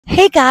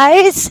Hey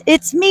guys,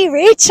 it's me,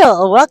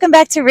 Rachel. Welcome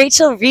back to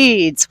Rachel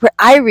Reads, where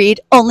I read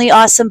only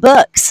awesome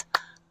books.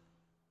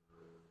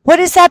 What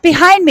is that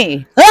behind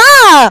me?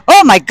 Ah!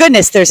 Oh my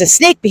goodness, there's a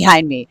snake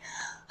behind me.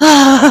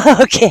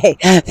 Okay,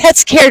 that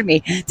scared me.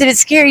 Did it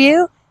scare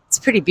you? It's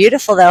pretty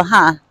beautiful though,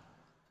 huh?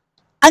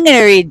 I'm going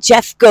to read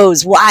Jeff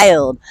Goes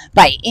Wild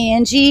by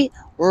Angie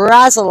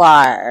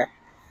Rozelaar.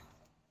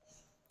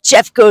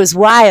 Jeff Goes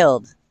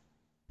Wild.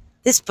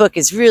 This book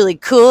is really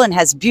cool and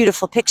has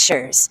beautiful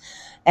pictures.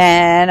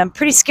 And I'm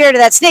pretty scared of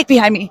that snake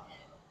behind me.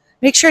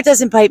 Make sure it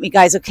doesn't bite me,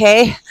 guys,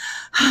 okay?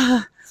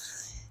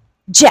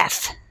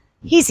 Jeff.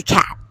 He's a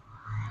cat.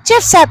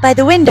 Jeff sat by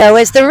the window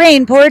as the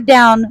rain poured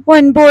down,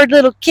 one bored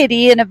little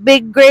kitty in a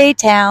big gray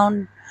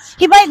town.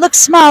 He might look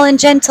small and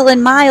gentle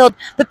and mild,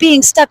 but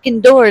being stuck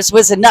indoors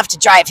was enough to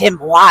drive him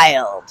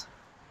wild.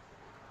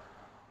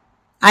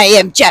 I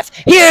am Jeff.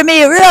 Hear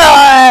me roar!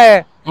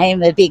 I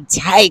am a big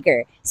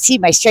tiger. See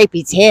my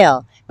stripy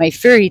tail. My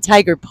furry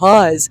tiger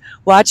paws.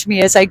 Watch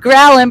me as I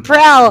growl and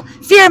prowl.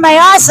 Fear my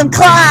awesome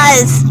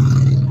claws.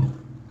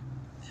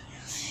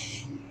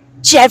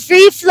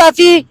 Jeffrey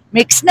Fluffy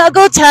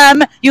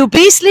McSnuggletum, you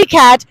beastly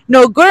cat,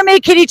 no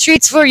gourmet kitty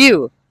treats for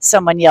you,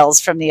 someone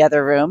yells from the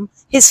other room.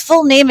 His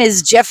full name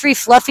is Jeffrey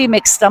Fluffy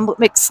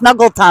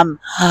McSnuggletum.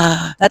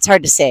 That's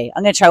hard to say.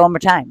 I'm going to try one more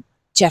time.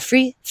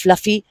 Jeffrey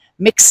Fluffy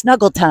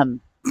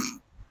McSnuggletum.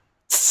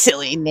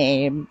 Silly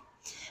name.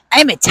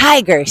 I'm a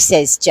tiger,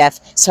 says Jeff,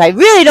 so I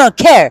really don't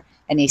care.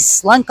 And he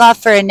slunk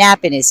off for a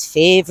nap in his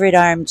favorite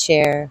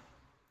armchair.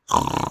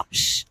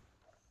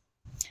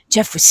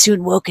 Jeff was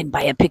soon woken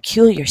by a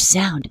peculiar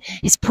sound.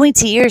 His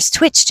pointy ears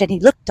twitched and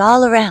he looked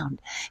all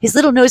around. His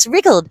little nose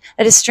wriggled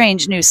at a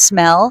strange new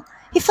smell.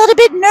 He felt a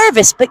bit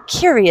nervous but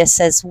curious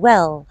as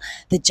well.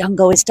 The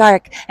jungle was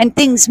dark and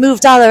things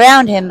moved all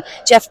around him.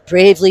 Jeff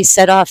bravely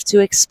set off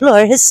to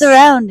explore his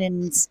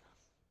surroundings.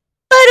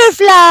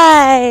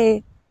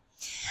 Butterfly!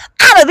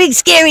 I'm a big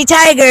scary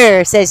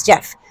tiger, says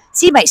Jeff.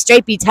 See my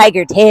stripy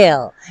tiger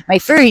tail, my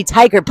furry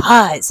tiger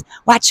paws.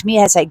 Watch me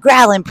as I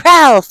growl and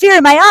prowl.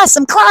 Fear my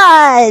awesome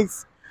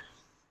claws.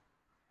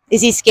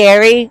 Is he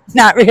scary?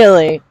 Not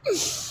really.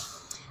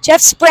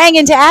 Jeff sprang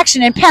into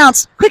action and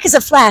pounced, quick as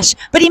a flash,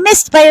 but he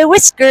missed by a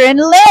whisker and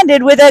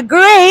landed with a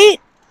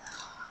great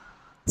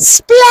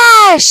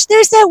splash.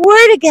 There's that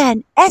word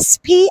again.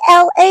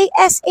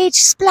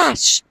 S-P-L-A-S-H,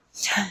 splash.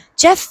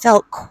 Jeff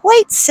felt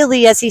quite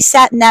silly as he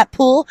sat in that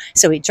pool,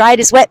 so he dried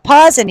his wet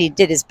paws and he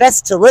did his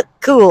best to look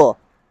cool.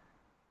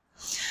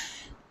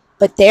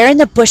 But there in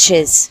the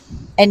bushes,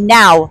 and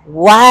now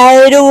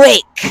wide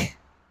awake,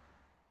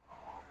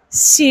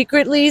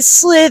 secretly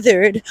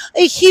slithered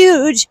a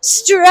huge,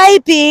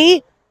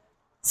 stripy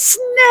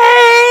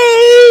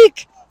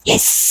snake!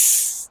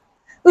 Yes!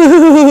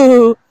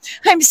 Ooh,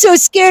 I'm so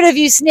scared of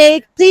you,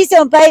 snake. Please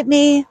don't bite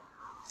me.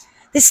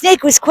 The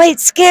snake was quite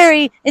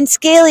scary and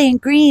scaly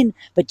and green,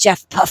 but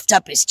Jeff puffed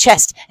up his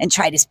chest and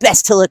tried his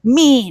best to look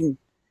mean.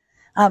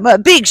 I'm a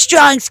big,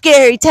 strong,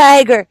 scary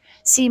tiger.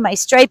 See my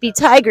stripy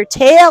tiger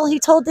tail, he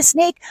told the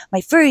snake,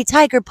 my furry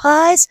tiger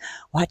paws.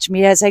 Watch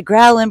me as I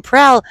growl and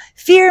prowl.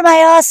 Fear my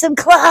awesome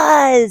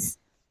claws.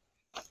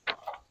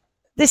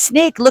 The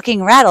snake,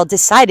 looking rattled,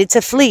 decided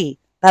to flee.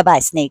 Bye-bye,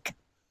 snake.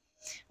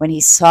 When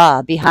he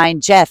saw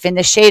behind Jeff in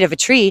the shade of a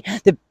tree,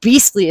 the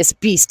beastliest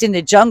beast in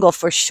the jungle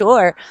for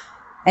sure.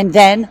 And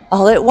then,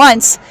 all at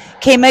once,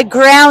 came a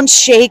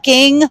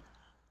ground-shaking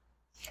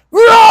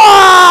roar!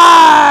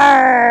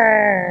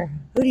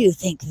 Who do you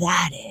think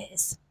that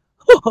is?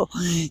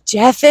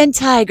 Jeff and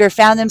Tiger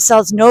found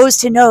themselves nose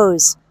to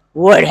nose.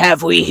 What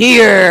have we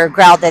here?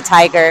 Growled the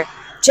tiger.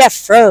 Jeff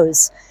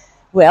froze.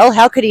 Well,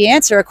 how could he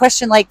answer a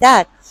question like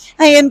that?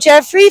 I am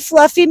Jeffrey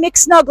Fluffy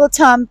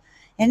McSnuggletum,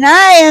 and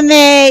I am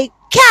a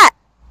cat.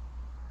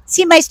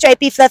 See my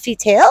stripy fluffy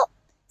tail?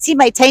 See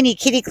my tiny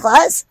kitty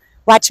claws?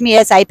 Watch me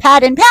as I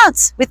pat and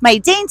pounce with my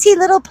dainty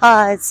little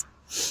paws.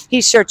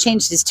 He sure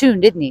changed his tune,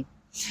 didn't he?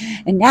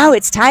 And now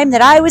it's time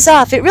that I was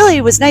off. It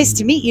really was nice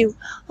to meet you.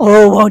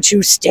 Oh, won't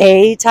you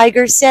stay?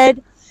 Tiger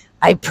said.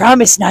 I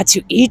promise not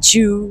to eat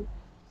you.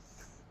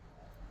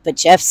 But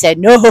Jeff said,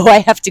 no, I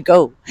have to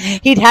go.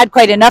 He'd had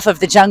quite enough of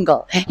the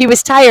jungle. He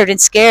was tired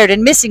and scared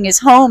and missing his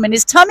home, and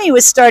his tummy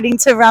was starting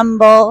to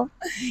rumble.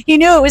 He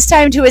knew it was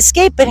time to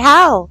escape, but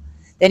how?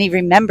 Then he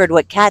remembered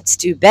what cats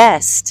do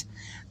best.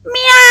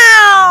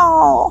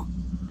 Meow!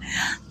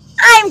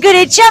 I'm good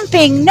at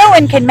jumping. No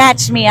one can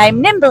match me.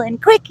 I'm nimble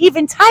and quick.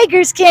 Even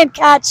tigers can't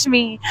catch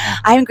me.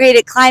 I'm great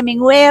at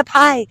climbing way up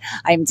high.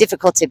 I'm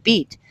difficult to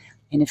beat.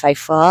 And if I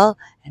fall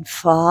and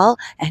fall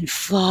and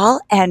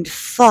fall and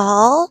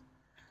fall,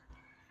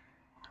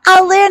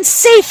 I'll land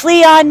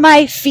safely on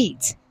my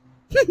feet.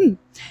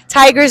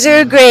 Tigers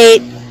are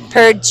great,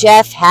 purred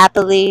Jeff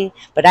happily.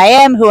 But I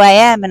am who I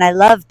am, and I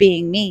love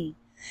being me.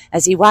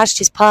 As he washed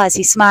his paws,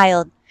 he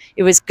smiled.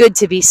 It was good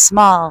to be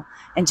small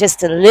and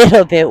just a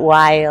little bit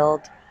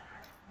wild.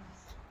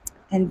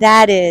 And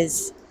that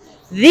is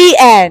the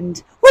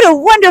end. What a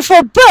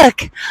wonderful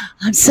book.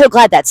 I'm so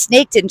glad that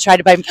snake didn't try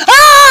to bite me.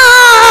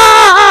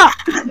 Ah!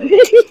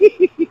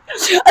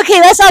 Okay,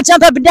 let's all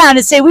jump up and down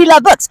and say we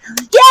love books.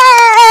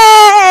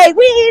 Yay!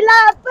 We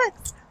love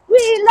books.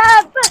 We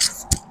love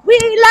books. We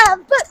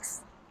love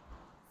books.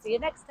 See you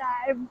next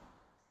time.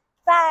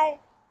 Bye.